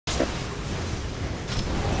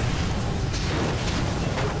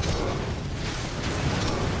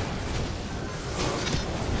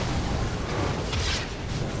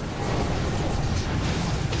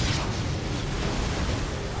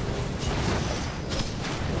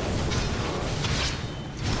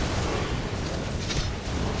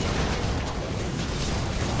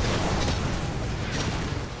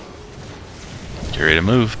Get ready to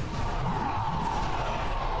move.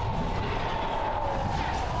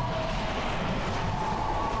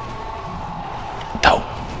 Oh.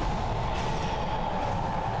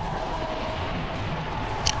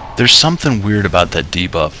 There's something weird about that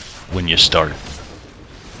debuff when you start.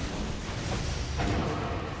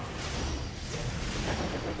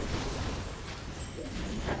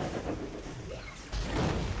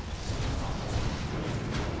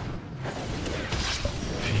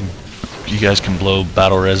 You guys can blow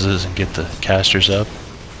battle reses and get the casters up.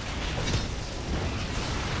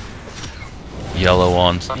 Yellow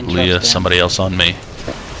on Leah, somebody else on me.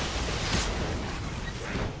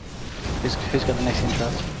 Who's got the next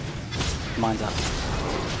interrupt? Mine's up.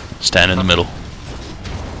 Stand in the middle.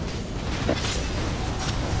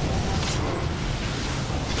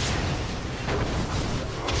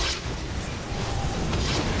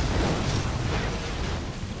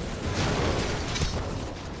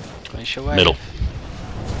 Middle.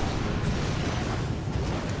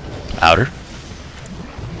 Outer.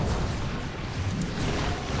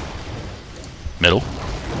 Middle.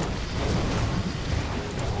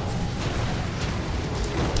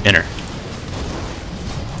 Inner.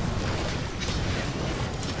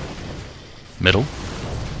 Middle.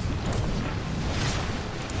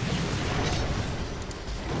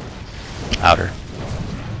 Outer.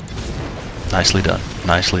 Nicely done.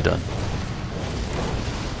 Nicely done.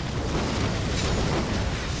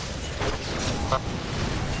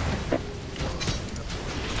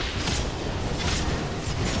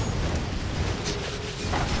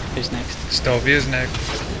 Who's next? Stovey is next.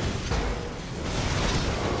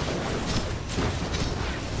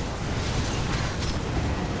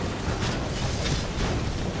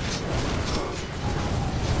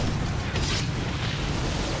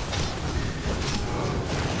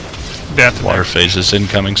 Water phase is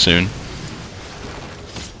incoming soon.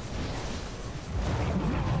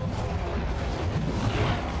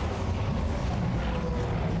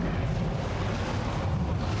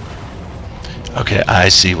 Okay, I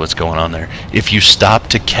see what's going on there. If you stop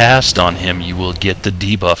to cast on him, you will get the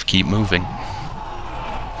debuff. Keep moving.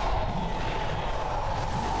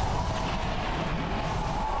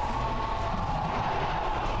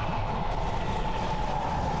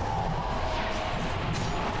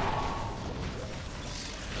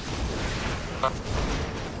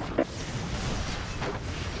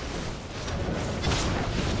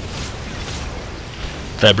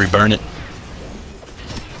 February, burn it.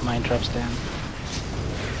 Mine drops down.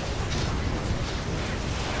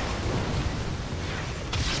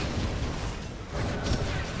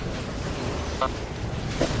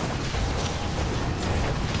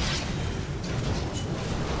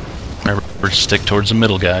 Remember, stick towards the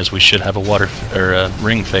middle, guys. We should have a water or a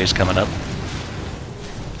ring phase coming up.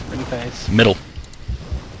 Ring phase. Middle.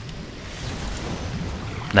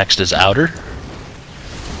 Next is outer.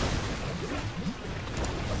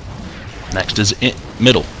 Next is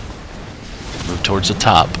middle. Move towards the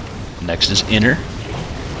top. Next is inner.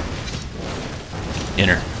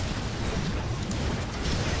 Inner.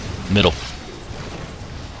 Middle.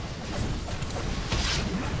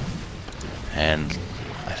 And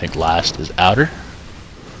I think last is outer.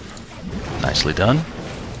 Nicely done.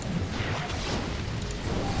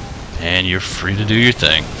 And you're free to do your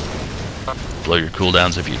thing. Blow your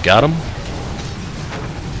cooldowns if you got them.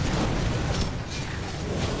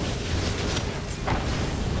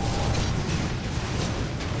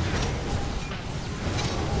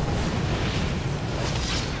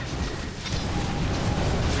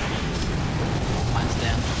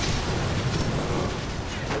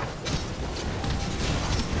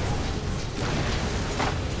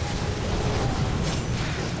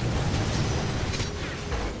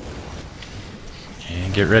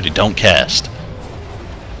 Get ready, don't cast.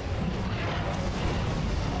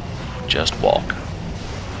 Just walk.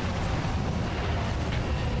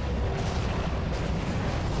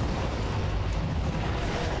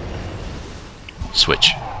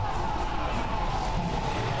 Switch.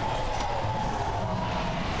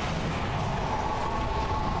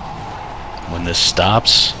 When this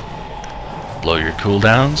stops, blow your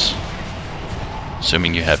cooldowns.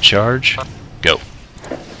 Assuming you have charge, go.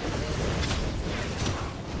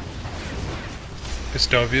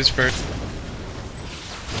 Stovey is first.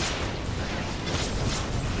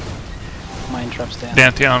 Mine drops down.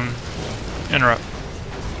 Dantheon, interrupt.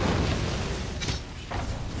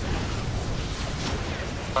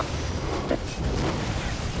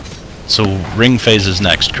 So ring phase is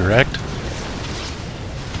next, correct?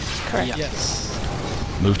 Correct. Yes.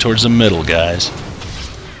 Move towards the middle, guys.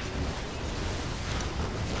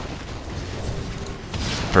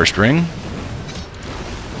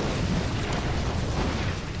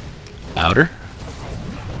 Outer.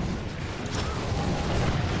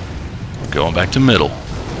 Going back to middle.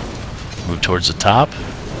 Move towards the top.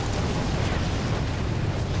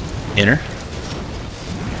 Inner.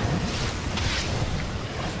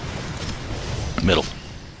 Middle.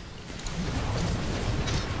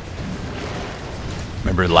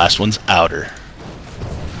 Remember, the last one's outer.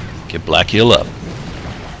 Get black heal up.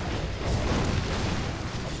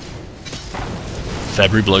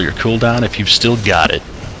 February, blow your cooldown if you've still got it.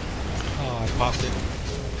 Oh, I popped it.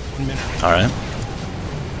 1 minute. Alright.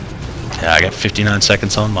 Yeah, I got 59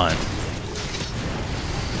 seconds on mine.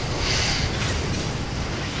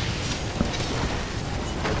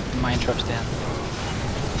 Mine drops down.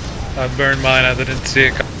 I burned mine. I didn't see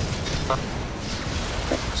it.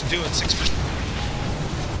 It's doing 6%.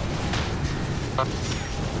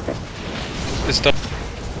 It's still.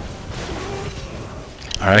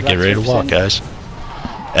 Alright, get ready to walk, guys.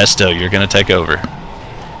 Esto, you're gonna take over.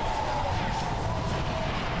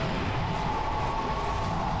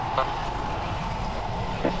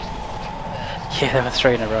 Yeah, that was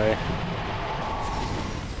 3 in a row.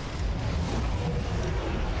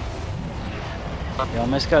 You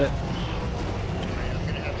almost got it.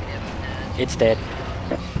 It's dead.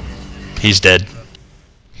 He's dead.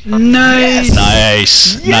 Nice!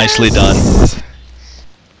 Nice. Yes! Nicely done.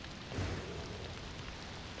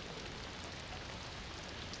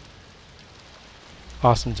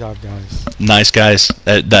 Awesome job, guys. Nice, guys.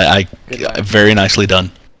 Good luck. Very nicely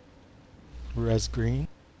done. Res green.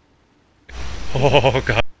 Oh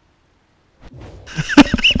god.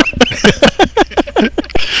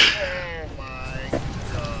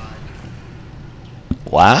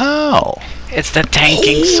 Wow. It's the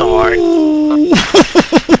tanking sword.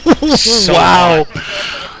 So Wow.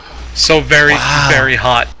 So very, Wow. very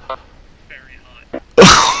hot.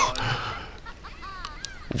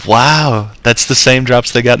 Wow. That's the same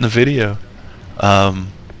drops they got in the video.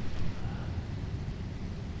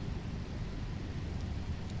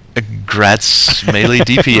 Gratz melee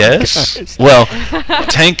DPS? Well,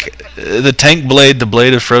 the tank blade, the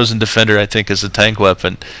blade of Frozen Defender, I think is a tank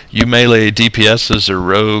weapon. You melee DPSs or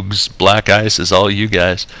rogues, Black Ice is all you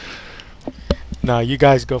guys. Nah, you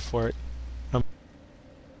guys go for it. I'm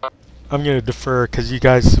gonna defer because you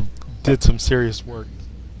guys did some serious work.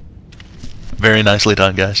 Very nicely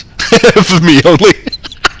done, guys. For me only.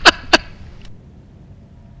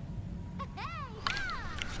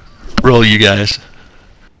 Roll, you guys.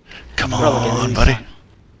 Come Roll again, on, please. buddy.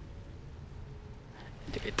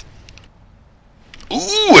 Do it.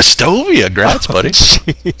 Ooh, Estovia. Grats, buddy.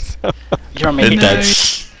 Jeez. You're making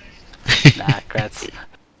That's... Nah, congrats.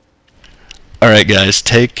 Alright, guys.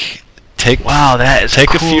 Take... Wow, that is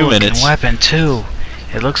Take a cool few looking minutes. weapon too.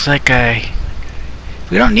 It looks like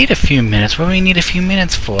we don't need a few minutes. What do we need a few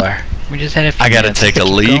minutes for? We just had a few I gotta minutes take to a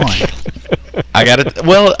keep leak. going. I gotta...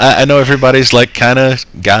 Well, I know everybody's like kind of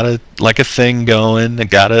got a thing going.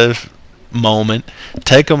 Got a moment.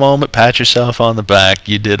 Take a moment. Pat yourself on the back.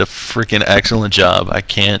 You did a freaking excellent job. I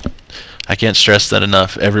can't stress that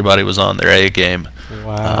enough. Everybody was on their A game.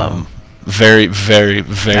 Wow. Very, very,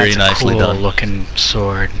 very That's nicely a cool done. looking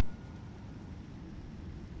sword.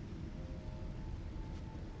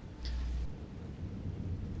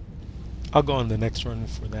 I'll go on the next run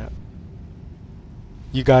for that.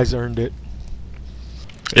 You guys earned it.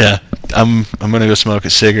 Yeah, I'm gonna go smoke a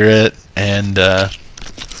cigarette and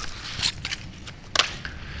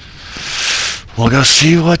we'll go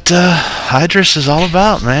see what Hydrus is all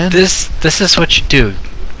about, man. This is what you do.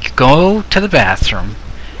 You go to the bathroom.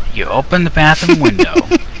 You open the bathroom window.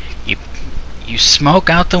 You smoke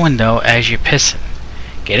out the window as you're pissing.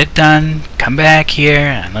 Get it done. Come back here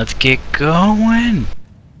and let's get going.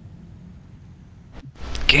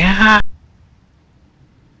 Yeah.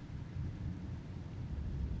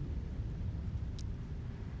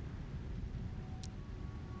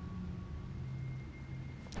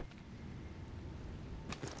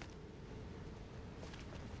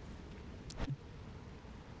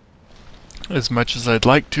 As much as I'd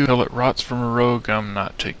like to till it rots from a rogue, I'm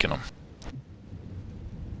not taking them.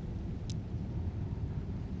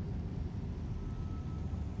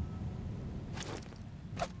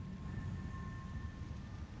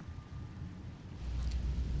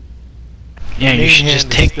 Yeah, you should just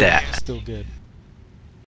Main hand is take that. Still good.